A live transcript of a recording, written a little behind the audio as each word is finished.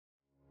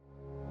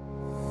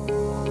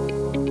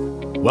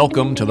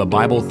Welcome to the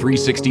Bible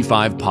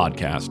 365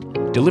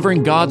 podcast,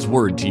 delivering God's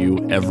Word to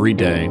you every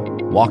day,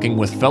 walking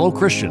with fellow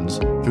Christians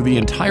through the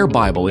entire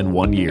Bible in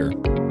 1 year.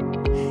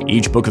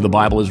 Each book of the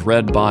Bible is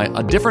read by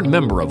a different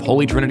member of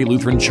Holy Trinity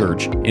Lutheran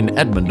Church in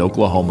Edmond,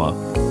 Oklahoma,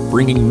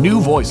 bringing new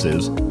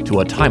voices to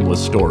a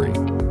timeless story.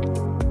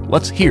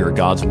 Let's hear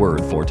God's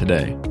Word for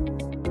today.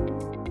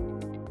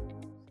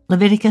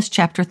 Leviticus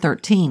chapter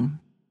 13.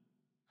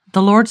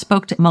 The Lord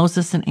spoke to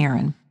Moses and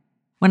Aaron.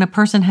 When a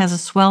person has a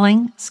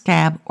swelling,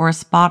 scab, or a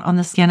spot on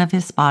the skin of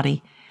his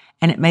body,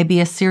 and it may be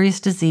a serious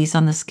disease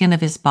on the skin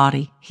of his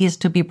body, he is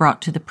to be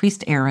brought to the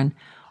priest Aaron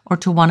or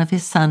to one of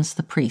his sons,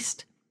 the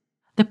priest.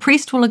 The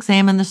priest will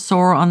examine the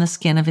sore on the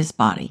skin of his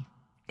body.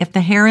 If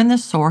the hair in the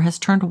sore has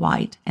turned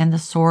white and the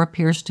sore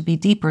appears to be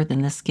deeper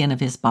than the skin of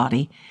his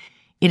body,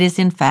 it is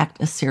in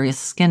fact a serious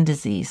skin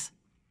disease.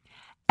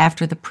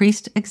 After the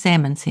priest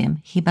examines him,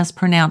 he must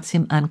pronounce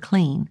him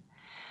unclean.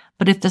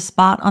 But if the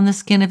spot on the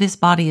skin of his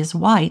body is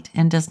white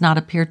and does not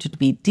appear to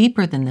be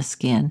deeper than the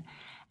skin,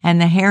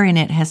 and the hair in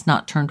it has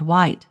not turned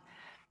white,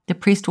 the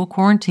priest will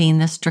quarantine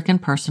the stricken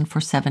person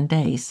for 7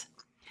 days.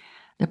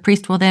 The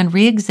priest will then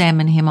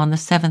re-examine him on the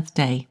 7th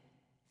day.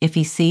 If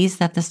he sees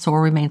that the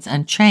sore remains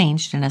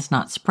unchanged and has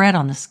not spread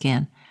on the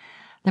skin,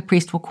 the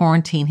priest will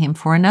quarantine him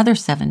for another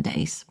 7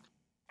 days.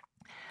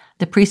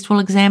 The priest will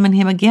examine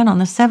him again on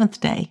the 7th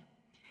day.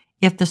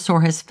 If the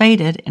sore has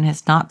faded and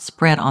has not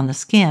spread on the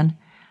skin,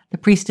 the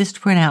priest is to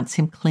pronounce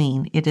him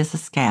clean. It is a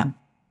scab.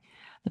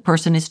 The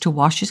person is to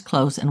wash his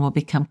clothes and will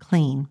become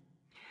clean.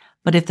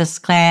 But if the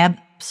scab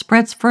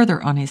spreads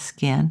further on his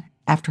skin,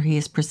 after he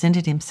has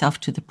presented himself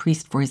to the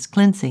priest for his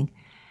cleansing,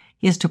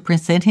 he is to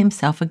present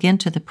himself again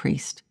to the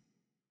priest.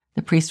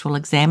 The priest will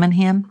examine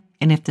him,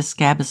 and if the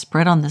scab is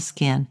spread on the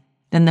skin,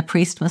 then the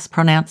priest must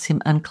pronounce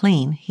him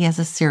unclean. He has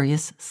a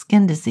serious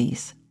skin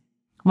disease.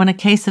 When a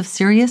case of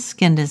serious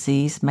skin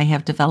disease may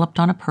have developed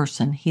on a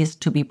person, he is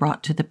to be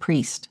brought to the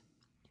priest.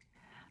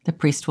 The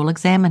priest will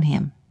examine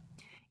him.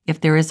 If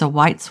there is a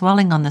white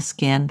swelling on the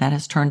skin that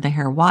has turned the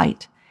hair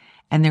white,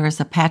 and there is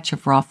a patch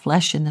of raw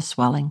flesh in the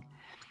swelling,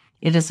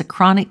 it is a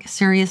chronic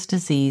serious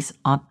disease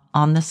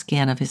on the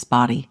skin of his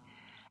body,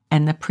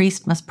 and the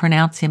priest must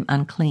pronounce him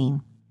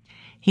unclean.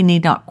 He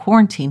need not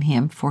quarantine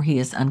him, for he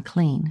is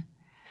unclean.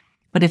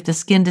 But if the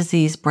skin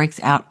disease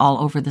breaks out all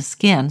over the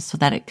skin so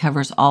that it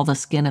covers all the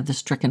skin of the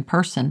stricken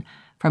person,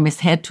 from his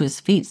head to his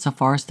feet so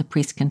far as the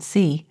priest can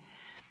see,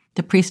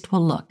 the priest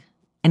will look.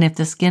 And if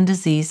the skin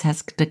disease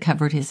has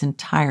covered his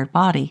entire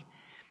body,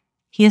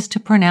 he is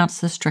to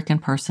pronounce the stricken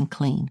person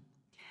clean.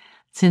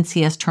 Since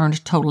he has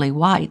turned totally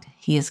white,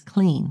 he is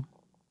clean.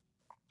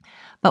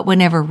 But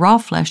whenever raw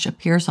flesh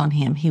appears on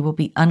him, he will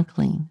be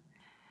unclean.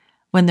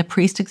 When the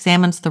priest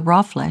examines the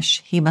raw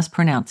flesh, he must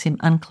pronounce him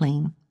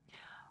unclean.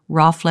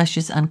 Raw flesh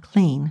is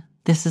unclean.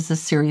 This is a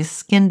serious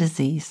skin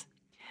disease.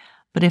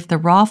 But if the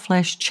raw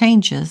flesh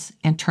changes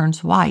and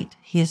turns white,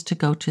 he is to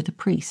go to the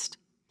priest.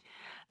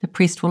 The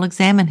priest will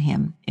examine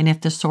him, and if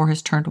the sore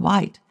has turned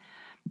white,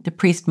 the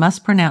priest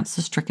must pronounce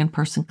the stricken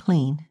person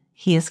clean.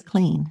 He is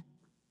clean.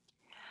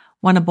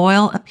 When a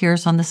boil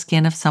appears on the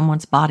skin of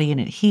someone's body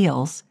and it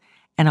heals,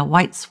 and a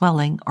white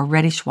swelling or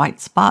reddish white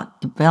spot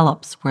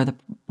develops where the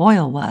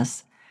boil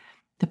was,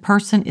 the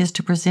person is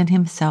to present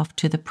himself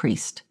to the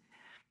priest.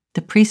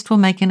 The priest will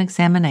make an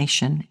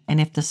examination, and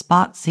if the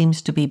spot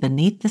seems to be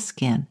beneath the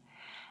skin,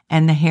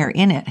 and the hair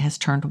in it has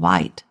turned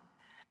white,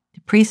 the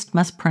priest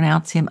must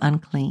pronounce him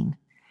unclean.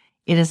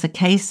 It is a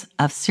case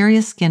of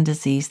serious skin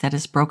disease that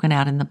is broken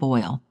out in the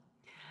boil.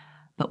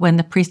 But when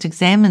the priest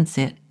examines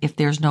it, if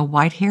there is no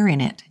white hair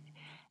in it,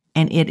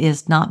 and it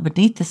is not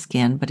beneath the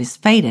skin but is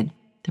faded,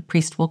 the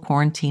priest will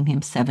quarantine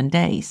him 7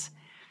 days.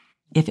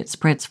 If it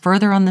spreads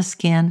further on the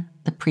skin,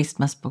 the priest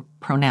must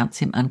pronounce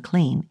him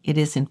unclean. It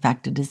is in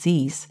fact a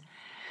disease.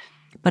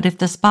 But if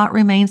the spot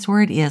remains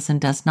where it is and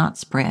does not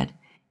spread,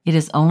 it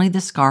is only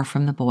the scar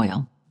from the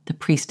boil. The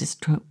priest is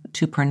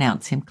to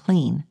pronounce him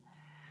clean.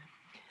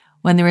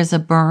 When there is a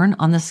burn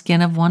on the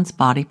skin of one's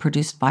body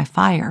produced by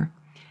fire,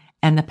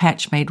 and the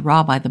patch made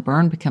raw by the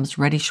burn becomes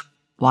reddish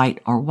white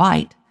or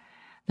white,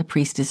 the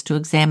priest is to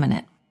examine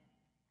it.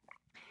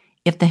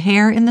 If the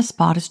hair in the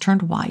spot is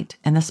turned white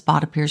and the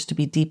spot appears to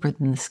be deeper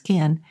than the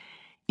skin,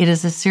 it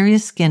is a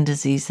serious skin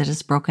disease that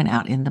is broken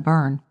out in the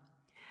burn.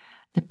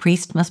 The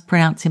priest must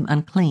pronounce him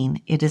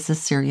unclean. It is a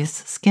serious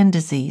skin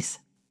disease.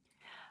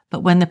 But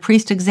when the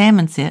priest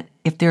examines it,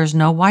 if there is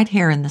no white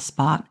hair in the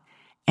spot,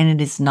 and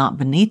it is not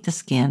beneath the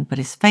skin but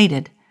is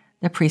faded,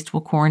 the priest will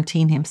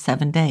quarantine him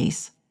 7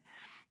 days.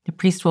 The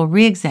priest will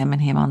re-examine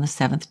him on the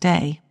 7th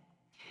day.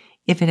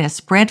 If it has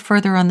spread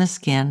further on the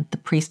skin, the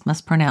priest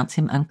must pronounce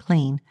him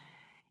unclean.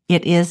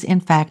 It is, in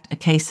fact, a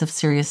case of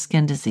serious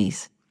skin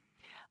disease.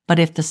 But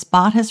if the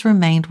spot has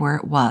remained where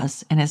it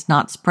was and has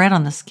not spread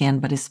on the skin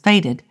but is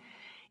faded,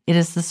 it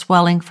is the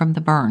swelling from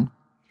the burn.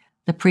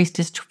 The priest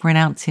is to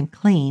pronounce him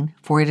clean,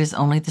 for it is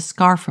only the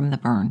scar from the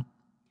burn.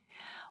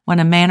 When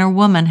a man or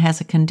woman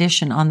has a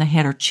condition on the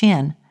head or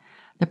chin,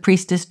 the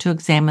priest is to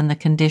examine the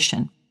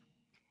condition.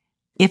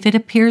 If it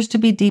appears to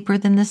be deeper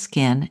than the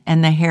skin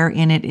and the hair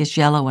in it is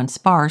yellow and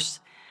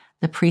sparse,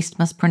 the priest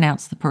must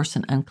pronounce the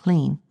person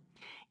unclean.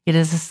 It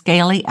is a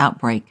scaly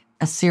outbreak,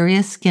 a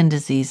serious skin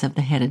disease of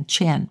the head and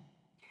chin.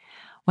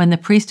 When the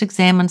priest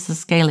examines the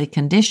scaly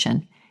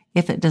condition,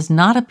 if it does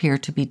not appear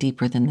to be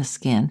deeper than the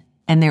skin,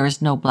 and there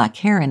is no black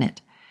hair in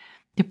it,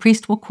 the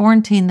priest will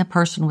quarantine the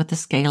person with the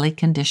scaly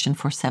condition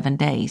for 7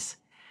 days.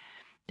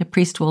 The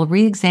priest will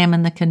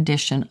re-examine the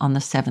condition on the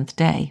 7th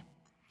day.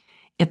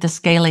 If the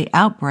scaly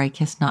outbreak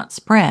has not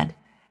spread,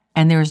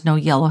 and there is no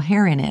yellow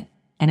hair in it,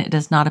 and it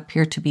does not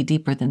appear to be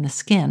deeper than the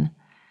skin,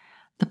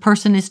 the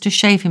person is to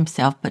shave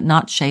himself but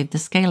not shave the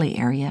scaly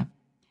area.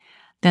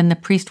 Then the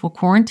priest will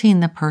quarantine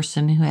the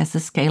person who has the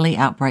scaly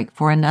outbreak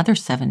for another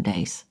 7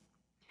 days.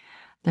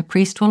 The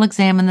priest will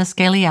examine the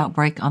scaly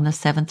outbreak on the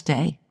 7th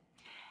day,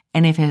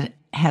 and if it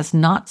has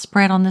not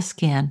spread on the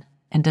skin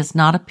and does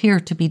not appear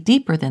to be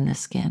deeper than the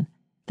skin,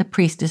 the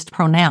priest is to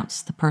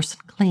pronounce the person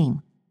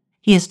clean.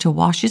 He is to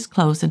wash his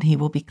clothes and he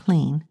will be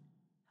clean.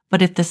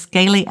 But if the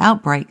scaly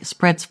outbreak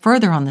spreads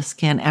further on the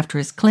skin after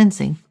his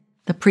cleansing,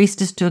 the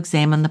priest is to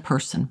examine the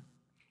person.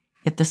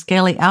 If the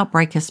scaly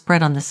outbreak has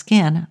spread on the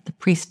skin, the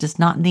priest does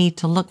not need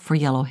to look for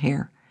yellow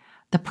hair.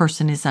 The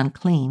person is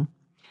unclean.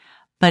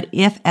 But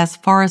if, as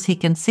far as he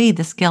can see,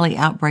 the scaly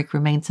outbreak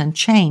remains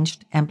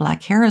unchanged and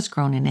black hair has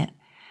grown in it,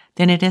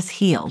 then it is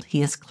healed,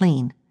 he is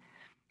clean.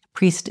 The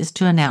priest is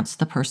to announce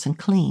the person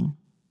clean.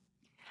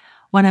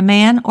 When a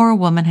man or a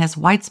woman has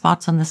white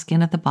spots on the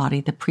skin of the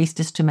body, the priest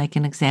is to make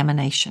an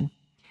examination.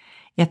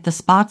 If the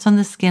spots on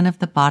the skin of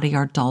the body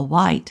are dull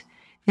white,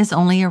 it is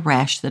only a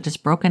rash that is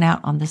broken out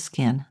on the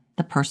skin.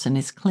 The person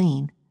is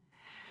clean.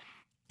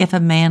 If a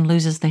man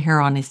loses the hair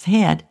on his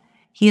head,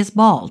 he is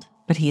bald,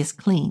 but he is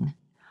clean.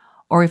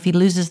 Or if he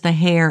loses the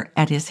hair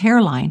at his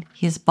hairline,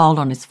 he is bald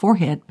on his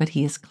forehead, but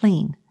he is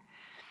clean.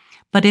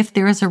 But if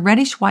there is a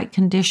reddish-white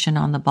condition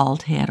on the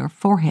bald head or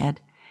forehead,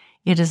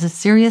 it is a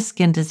serious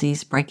skin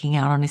disease breaking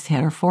out on his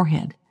head or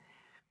forehead.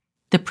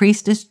 The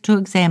priest is to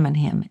examine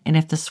him, and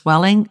if the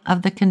swelling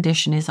of the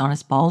condition is on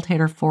his bald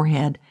head or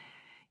forehead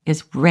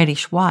is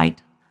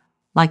reddish-white,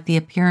 like the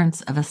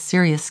appearance of a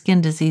serious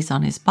skin disease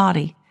on his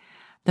body,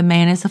 the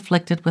man is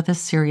afflicted with a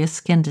serious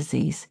skin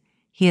disease.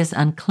 He is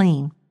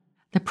unclean.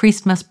 The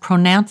priest must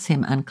pronounce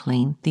him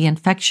unclean. The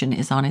infection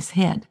is on his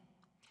head.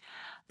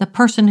 The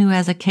person who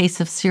has a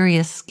case of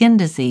serious skin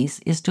disease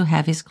is to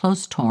have his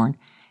clothes torn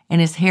and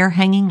his hair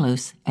hanging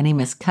loose, and he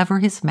must cover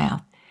his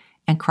mouth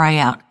and cry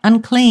out,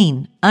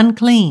 "Unclean!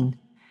 Unclean!"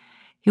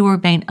 He will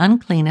remain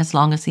unclean as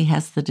long as he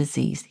has the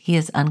disease. He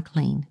is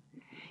unclean.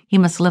 He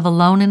must live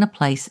alone in a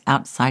place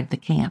outside the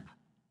camp.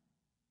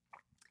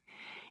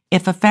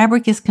 If a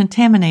fabric is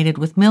contaminated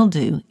with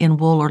mildew in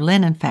wool or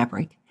linen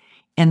fabric,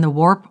 in the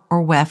warp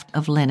or weft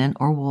of linen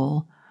or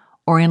wool,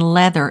 or in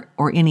leather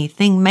or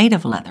anything made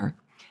of leather,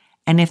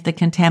 and if the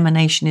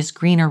contamination is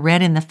green or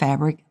red in the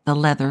fabric, the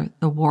leather,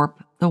 the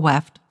warp, the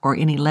weft, or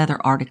any leather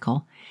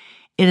article,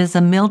 it is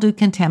a mildew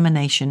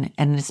contamination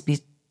and is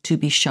to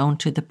be shown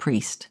to the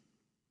priest.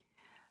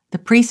 The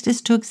priest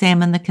is to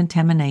examine the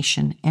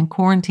contamination and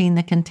quarantine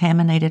the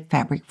contaminated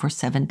fabric for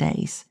 7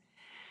 days.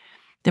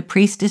 The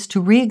priest is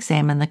to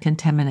re-examine the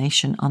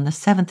contamination on the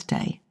 7th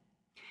day.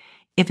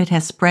 If it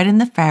has spread in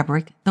the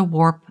fabric, the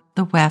warp,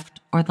 the weft,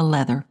 or the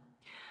leather,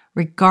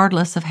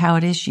 regardless of how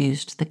it is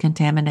used, the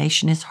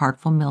contamination is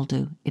harmful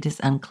mildew. It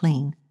is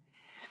unclean.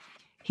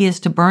 He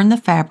is to burn the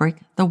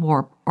fabric, the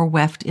warp, or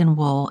weft in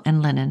wool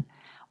and linen,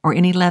 or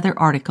any leather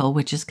article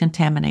which is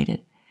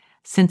contaminated.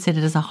 Since it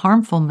is a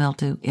harmful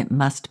mildew, it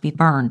must be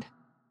burned.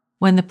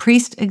 When the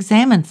priest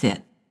examines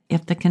it,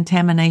 if the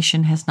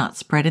contamination has not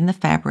spread in the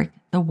fabric,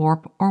 the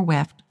warp or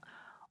weft,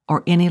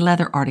 or any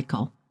leather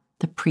article,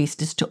 the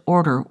priest is to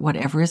order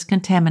whatever is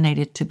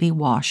contaminated to be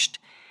washed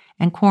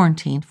and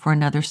quarantined for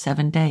another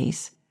 7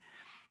 days.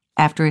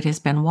 After it has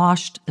been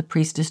washed, the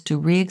priest is to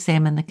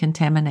re-examine the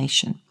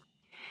contamination.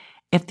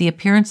 If the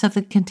appearance of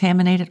the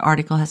contaminated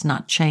article has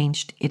not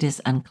changed, it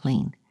is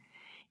unclean.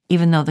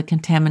 Even though the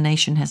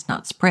contamination has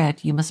not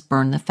spread, you must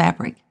burn the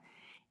fabric.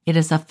 It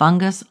is a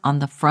fungus on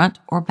the front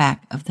or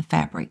back of the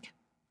fabric.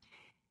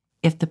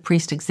 If the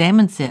priest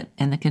examines it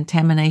and the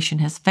contamination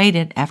has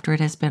faded after it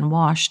has been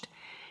washed,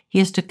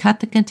 he is to cut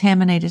the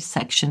contaminated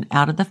section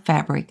out of the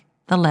fabric,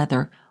 the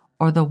leather,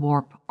 or the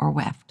warp or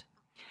weft.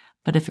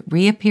 But if it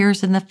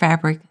reappears in the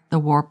fabric, the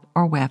warp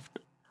or weft,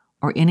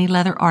 or any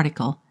leather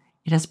article,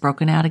 it has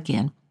broken out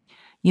again.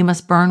 You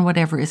must burn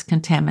whatever is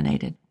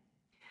contaminated.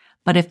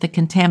 But if the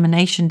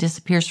contamination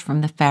disappears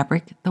from the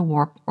fabric, the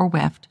warp or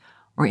weft,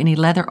 or any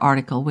leather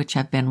article which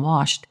have been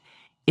washed,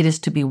 it is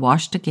to be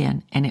washed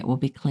again, and it will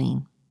be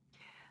clean.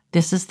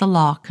 This is the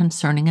law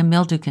concerning a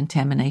mildew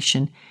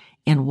contamination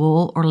in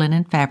wool or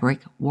linen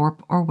fabric,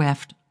 warp or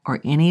weft, or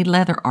any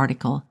leather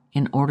article,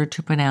 in order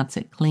to pronounce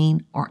it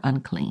clean or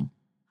unclean.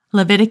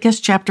 Leviticus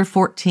chapter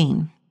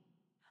 14.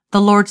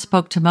 The Lord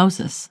spoke to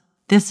Moses.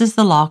 This is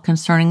the law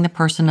concerning the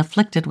person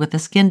afflicted with a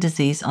skin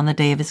disease on the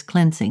day of his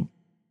cleansing.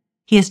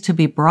 He is to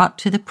be brought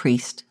to the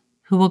priest,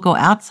 who will go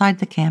outside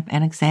the camp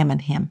and examine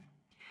him.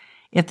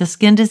 If the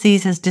skin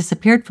disease has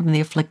disappeared from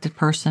the afflicted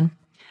person,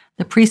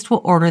 the priest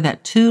will order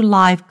that 2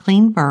 live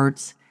clean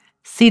birds,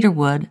 cedar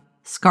wood,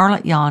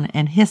 scarlet yarn,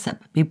 and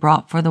hyssop be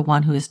brought for the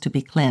one who is to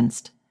be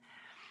cleansed.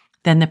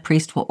 Then the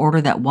priest will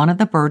order that one of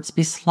the birds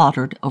be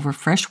slaughtered over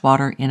fresh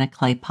water in a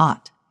clay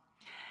pot.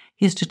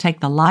 He is to take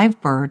the live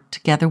bird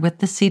together with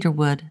the cedar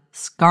wood,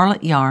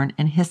 scarlet yarn,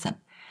 and hyssop,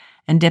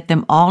 and dip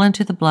them all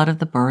into the blood of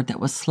the bird that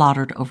was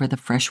slaughtered over the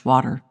fresh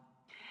water.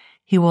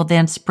 He will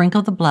then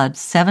sprinkle the blood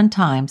 7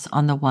 times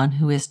on the one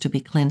who is to be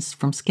cleansed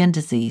from skin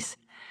disease.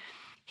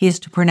 He is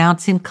to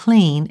pronounce him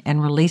clean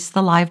and release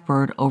the live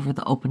bird over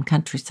the open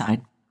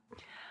countryside.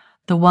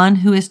 The one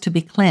who is to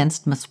be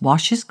cleansed must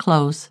wash his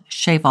clothes,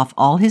 shave off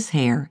all his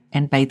hair,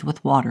 and bathe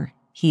with water.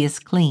 He is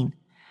clean.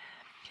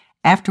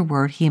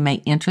 Afterward, he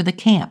may enter the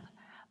camp,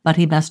 but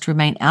he must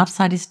remain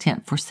outside his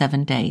tent for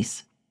 7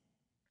 days.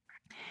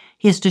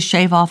 He is to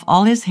shave off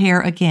all his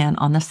hair again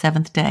on the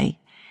 7th day,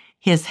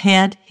 his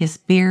head, his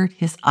beard,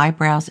 his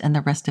eyebrows, and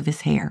the rest of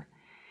his hair.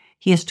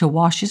 He is to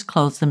wash his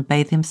clothes and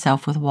bathe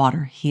himself with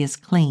water. He is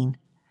clean.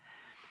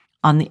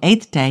 On the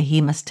 8th day,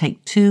 he must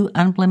take 2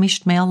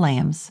 unblemished male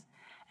lambs,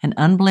 an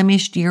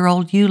unblemished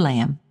year-old ewe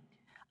lamb,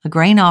 a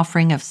grain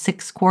offering of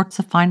 6 quarts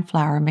of fine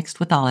flour mixed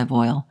with olive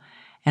oil,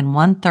 and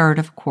 1/3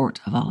 of a quart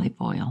of olive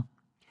oil.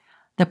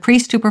 The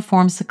priest who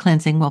performs the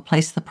cleansing will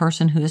place the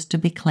person who is to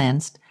be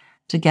cleansed,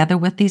 together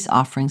with these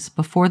offerings,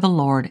 before the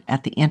Lord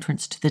at the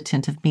entrance to the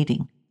tent of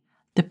meeting.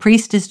 The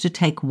priest is to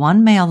take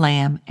 1 male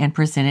lamb and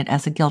present it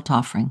as a guilt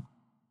offering,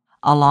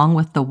 along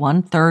with the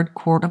 1/3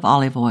 quart of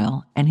olive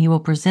oil, and he will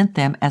present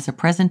them as a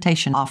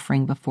presentation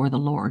offering before the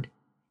Lord.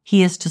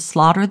 He is to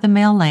slaughter the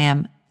male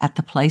lamb at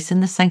the place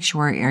in the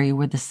sanctuary area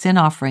where the sin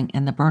offering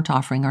and the burnt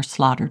offering are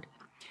slaughtered.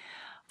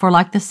 For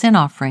like the sin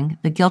offering,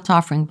 the guilt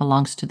offering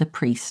belongs to the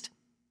priest.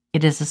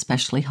 It is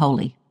especially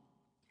holy.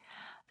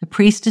 The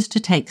priest is to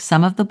take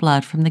some of the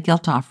blood from the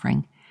guilt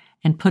offering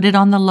and put it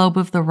on the lobe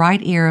of the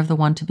right ear of the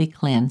one to be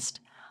cleansed,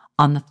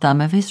 on the thumb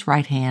of his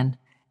right hand,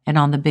 and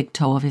on the big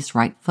toe of his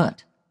right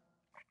foot.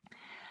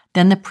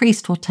 Then the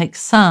priest will take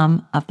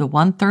some of the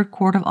 1/3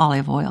 quart of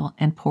olive oil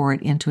and pour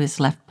it into his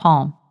left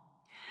palm.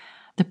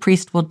 The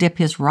priest will dip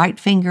his right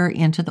finger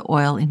into the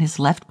oil in his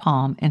left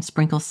palm and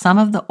sprinkle some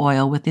of the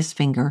oil with his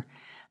finger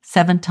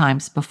 7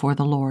 times before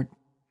the Lord.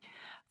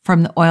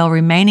 From the oil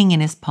remaining in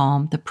his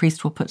palm, the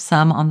priest will put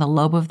some on the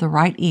lobe of the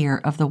right ear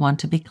of the one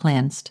to be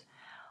cleansed,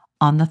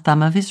 on the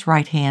thumb of his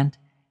right hand,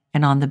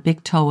 and on the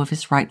big toe of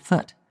his right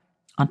foot,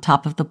 on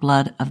top of the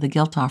blood of the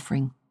guilt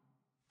offering.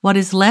 What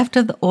is left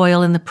of the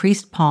oil in the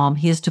priest's palm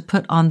he is to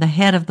put on the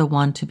head of the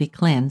one to be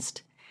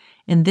cleansed.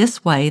 In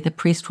this way, the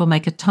priest will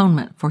make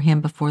atonement for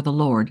him before the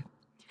Lord.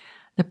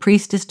 The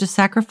priest is to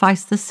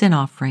sacrifice the sin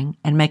offering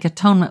and make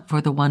atonement for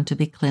the one to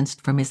be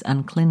cleansed from his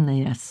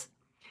uncleanliness.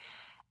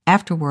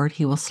 Afterward,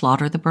 he will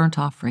slaughter the burnt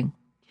offering.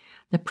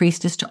 The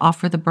priest is to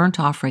offer the burnt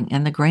offering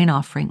and the grain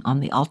offering on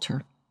the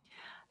altar.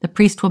 The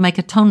priest will make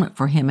atonement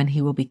for him, and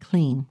he will be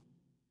clean.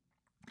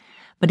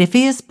 But if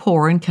he is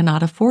poor and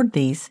cannot afford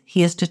these,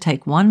 he is to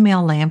take 1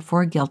 male lamb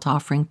for a guilt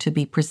offering to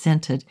be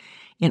presented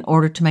in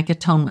order to make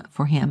atonement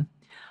for him,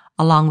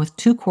 along with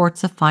 2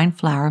 quarts of fine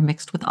flour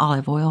mixed with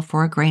olive oil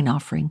for a grain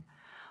offering,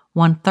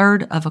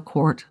 1/3 of a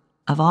quart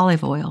of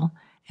olive oil,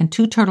 and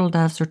 2 turtle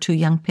doves or 2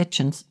 young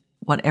pigeons,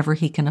 whatever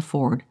he can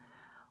afford,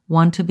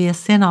 one to be a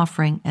sin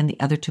offering and the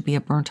other to be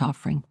a burnt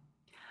offering.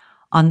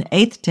 On the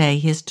 8th day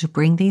he is to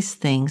bring these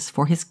things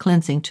for his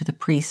cleansing to the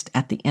priest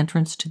at the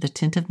entrance to the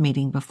tent of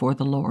meeting before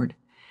the Lord.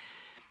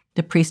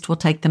 The priest will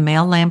take the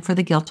male lamb for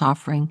the guilt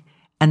offering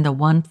and the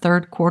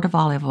 1/3 quart of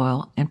olive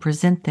oil and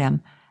present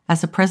them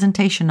as a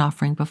presentation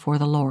offering before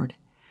the Lord.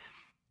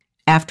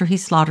 After he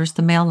slaughters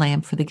the male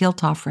lamb for the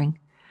guilt offering,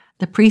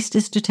 the priest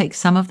is to take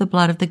some of the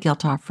blood of the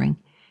guilt offering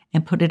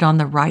and put it on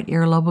the right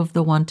earlobe of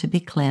the one to be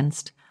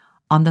cleansed,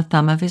 on the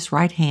thumb of his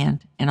right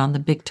hand, and on the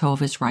big toe of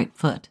his right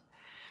foot.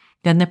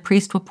 Then the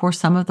priest will pour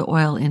some of the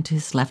oil into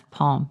his left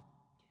palm.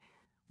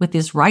 With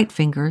his right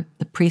finger,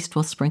 the priest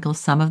will sprinkle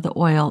some of the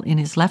oil in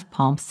his left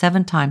palm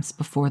 7 times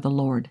before the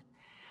Lord.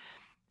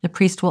 The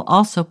priest will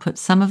also put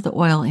some of the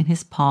oil in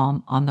his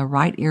palm on the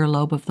right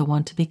earlobe of the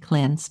one to be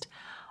cleansed,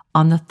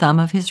 on the thumb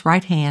of his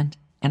right hand,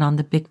 and on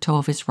the big toe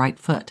of his right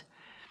foot,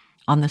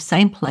 on the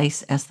same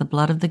place as the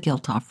blood of the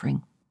guilt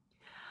offering.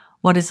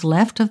 What is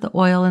left of the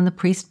oil in the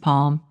priest's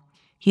palm,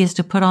 he is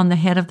to put on the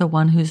head of the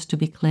one who is to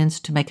be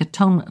cleansed to make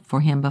atonement for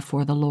him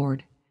before the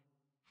Lord.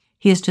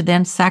 He is to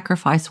then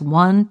sacrifice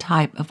 1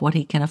 type of what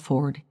he can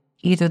afford,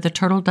 either the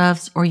turtle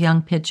doves or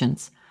young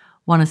pigeons,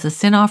 one as a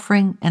sin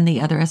offering and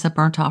the other as a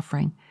burnt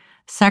offering,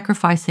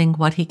 sacrificing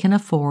what he can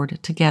afford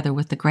together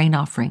with the grain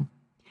offering.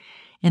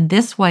 In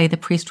this way, the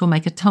priest will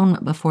make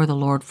atonement before the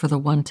Lord for the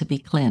one to be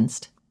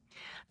cleansed.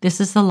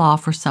 This is the law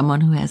for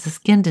someone who has a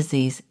skin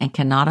disease and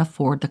cannot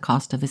afford the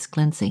cost of his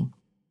cleansing.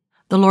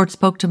 The Lord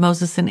spoke to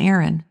Moses and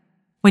Aaron,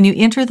 "When you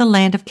enter the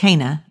land of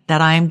Canaan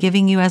that I am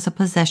giving you as a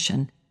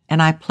possession,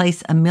 and I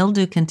place a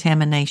mildew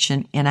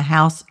contamination in a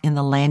house in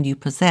the land you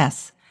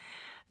possess,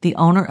 the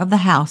owner of the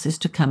house is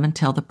to come and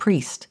tell the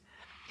priest,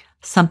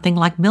 'Something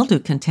like mildew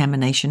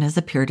contamination has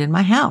appeared in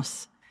my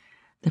house.'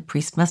 The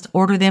priest must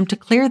order them to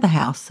clear the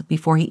house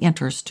before he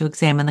enters to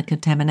examine the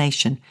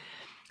contamination,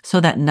 so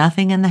that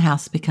nothing in the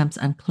house becomes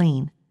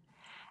unclean.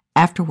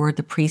 Afterward,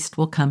 the priest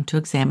will come to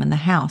examine the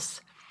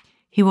house.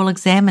 He will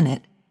examine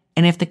it,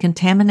 and if the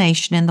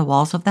contamination in the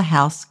walls of the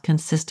house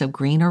consists of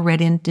green or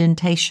red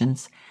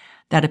indentations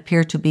that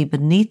appear to be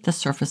beneath the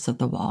surface of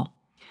the wall,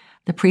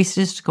 the priest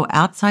is to go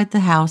outside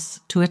the house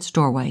to its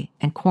doorway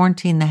and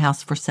quarantine the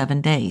house for 7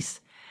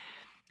 days.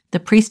 The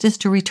priest is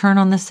to return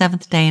on the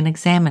 7th day and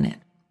examine it.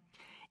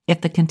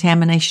 If the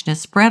contamination is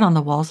spread on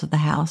the walls of the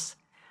house,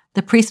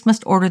 the priest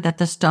must order that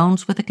the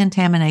stones with the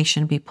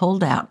contamination be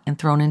pulled out and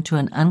thrown into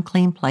an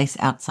unclean place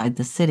outside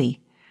the city.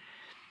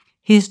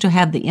 He is to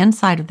have the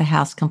inside of the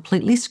house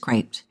completely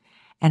scraped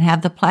and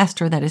have the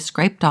plaster that is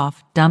scraped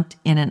off dumped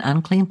in an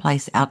unclean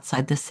place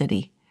outside the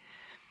city.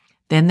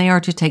 Then they are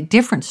to take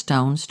different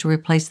stones to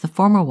replace the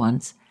former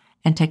ones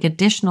and take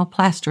additional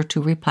plaster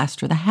to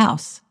replaster the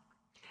house.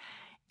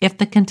 If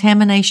the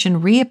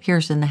contamination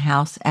reappears in the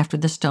house after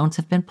the stones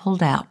have been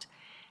pulled out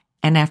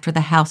and after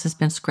the house has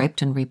been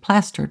scraped and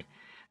replastered,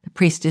 the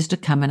priest is to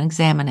come and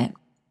examine it.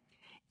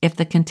 If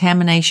the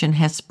contamination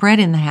has spread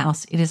in the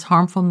house, it is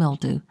harmful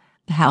mildew.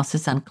 The house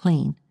is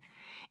unclean.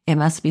 It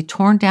must be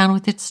torn down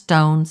with its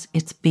stones,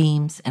 its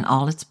beams, and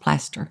all its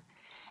plaster,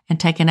 and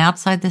taken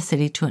outside the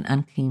city to an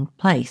unclean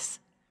place.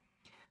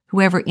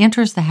 Whoever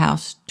enters the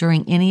house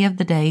during any of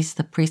the days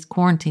the priest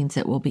quarantines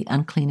it will be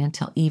unclean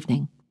until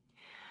evening.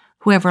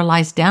 Whoever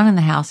lies down in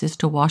the house is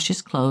to wash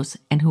his clothes,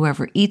 and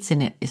whoever eats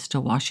in it is to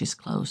wash his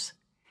clothes.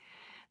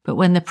 But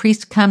when the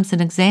priest comes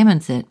and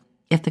examines it,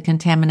 if the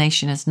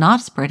contamination is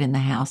not spread in the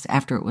house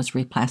after it was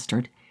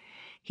replastered,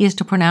 he is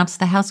to pronounce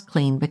the house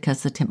clean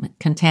because the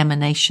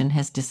contamination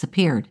has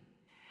disappeared.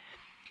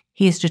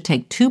 He is to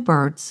take 2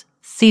 birds,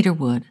 cedar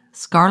wood,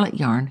 scarlet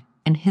yarn,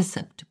 and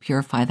hyssop to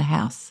purify the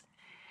house.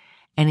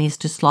 And he is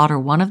to slaughter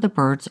one of the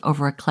birds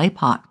over a clay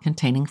pot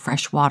containing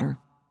fresh water.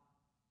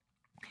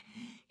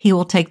 He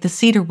will take the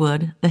cedar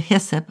wood, the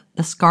hyssop,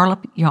 the scarlet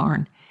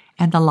yarn,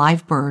 and the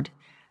live bird,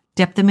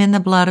 dip them in the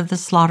blood of the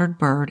slaughtered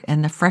bird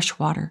and the fresh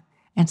water,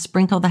 and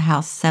sprinkle the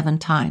house 7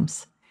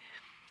 times.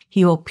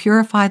 He will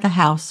purify the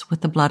house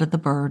with the blood of the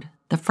bird,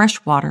 the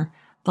fresh water,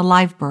 the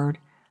live bird,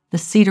 the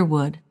cedar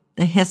wood,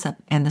 the hyssop,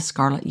 and the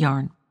scarlet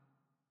yarn.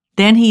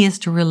 Then he is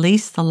to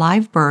release the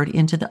live bird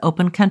into the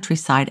open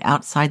countryside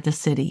outside the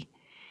city.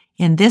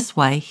 In this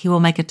way, he will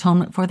make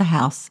atonement for the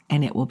house,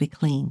 and it will be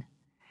clean.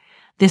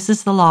 This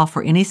is the law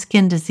for any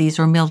skin disease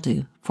or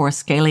mildew, for a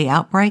scaly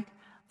outbreak,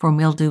 for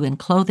mildew in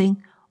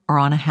clothing or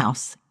on a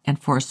house, and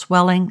for a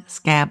swelling,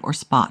 scab, or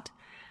spot,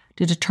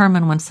 to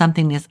determine when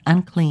something is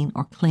unclean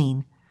or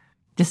clean.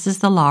 This is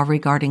the law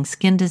regarding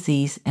skin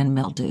disease and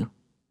mildew.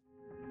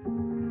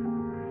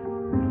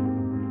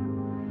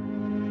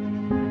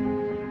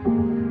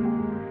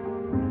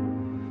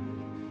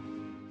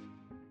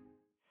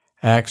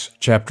 Acts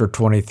chapter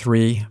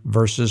 23,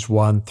 verses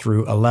 1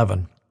 through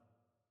 11.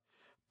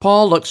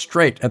 Paul looked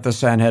straight at the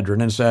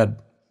Sanhedrin and said,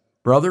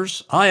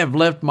 "Brothers, I have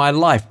lived my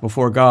life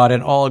before God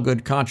in all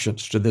good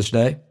conscience to this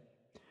day."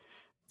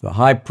 The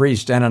high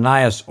priest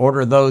Ananias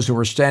ordered those who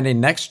were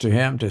standing next to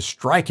him to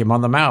strike him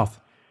on the mouth.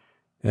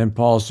 Then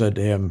Paul said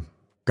to him,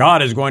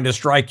 "God is going to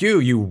strike you,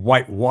 you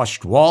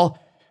whitewashed wall.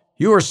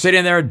 You are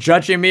sitting there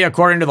judging me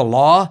according to the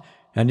law,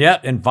 and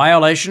yet in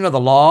violation of the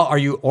law are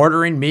you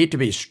ordering me to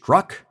be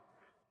struck?"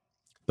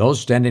 Those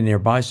standing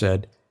nearby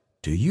said,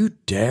 "Do you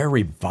dare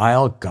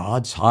revile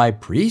God's high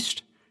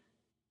priest?"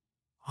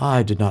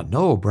 "I did not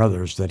know,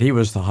 brothers, that he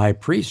was the high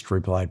priest,"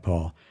 replied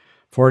Paul.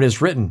 "For it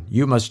is written,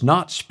 you must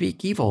not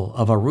speak evil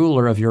of a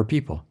ruler of your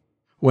people."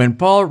 When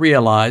Paul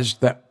realized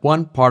that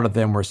one part of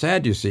them were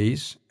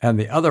Sadducees and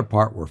the other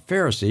part were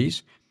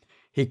Pharisees,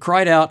 he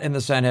cried out in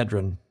the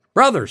Sanhedrin,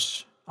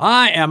 "Brothers,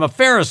 I am a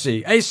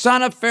Pharisee, a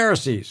son of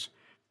Pharisees.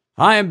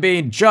 I am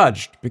being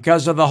judged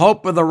because of the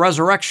hope of the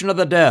resurrection of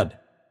the dead."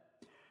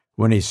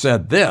 When he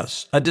said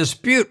this, a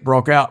dispute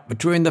broke out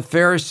between the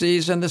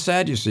Pharisees and the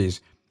Sadducees,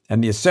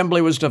 and the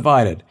assembly was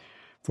divided.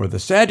 For the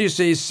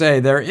Sadducees say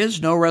there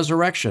is no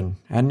resurrection,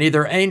 and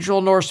neither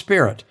angel nor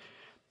spirit,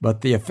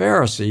 but the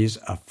Pharisees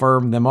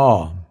affirm them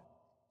all.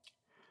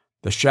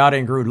 The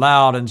shouting grew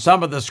loud, and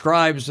some of the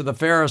scribes of the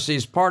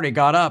Pharisees' party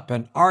got up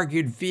and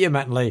argued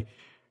vehemently,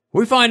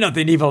 "We find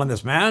nothing evil in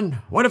this man.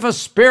 What if a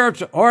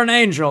spirit or an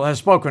angel has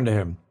spoken to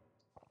him?"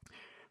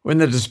 When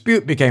the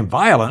dispute became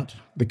violent,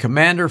 the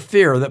commander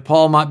feared that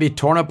Paul might be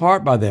torn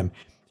apart by them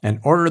and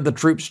ordered the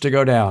troops to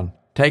go down,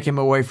 take him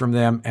away from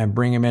them, and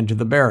bring him into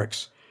the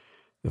barracks.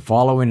 The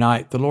following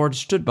night the Lord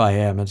stood by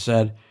him and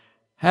said,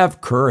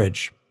 "Have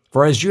courage,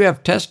 for as you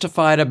have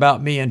testified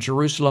about me in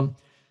Jerusalem,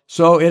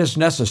 so it is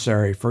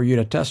necessary for you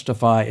to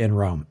testify in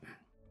Rome."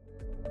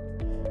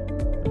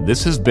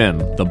 This has been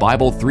the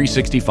Bible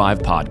 365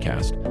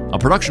 podcast, a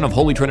production of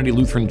Holy Trinity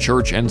Lutheran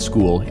Church and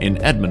School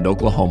in Edmond,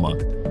 Oklahoma,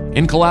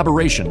 in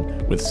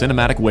collaboration with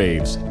Cinematic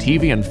Waves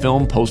TV and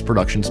Film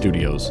Post-Production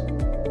Studios.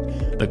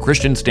 The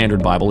Christian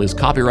Standard Bible is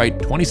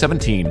copyright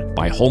 2017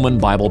 by Holman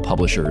Bible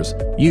Publishers,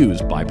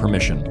 used by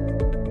permission.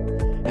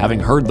 Having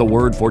heard the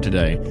word for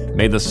today,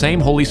 may the same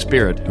Holy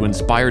Spirit who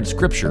inspired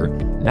Scripture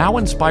now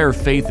inspire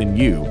faith in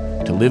you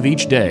to live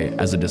each day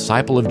as a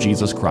disciple of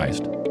Jesus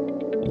Christ.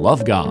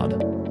 Love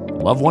God,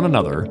 love one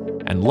another,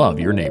 and love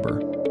your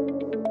neighbor.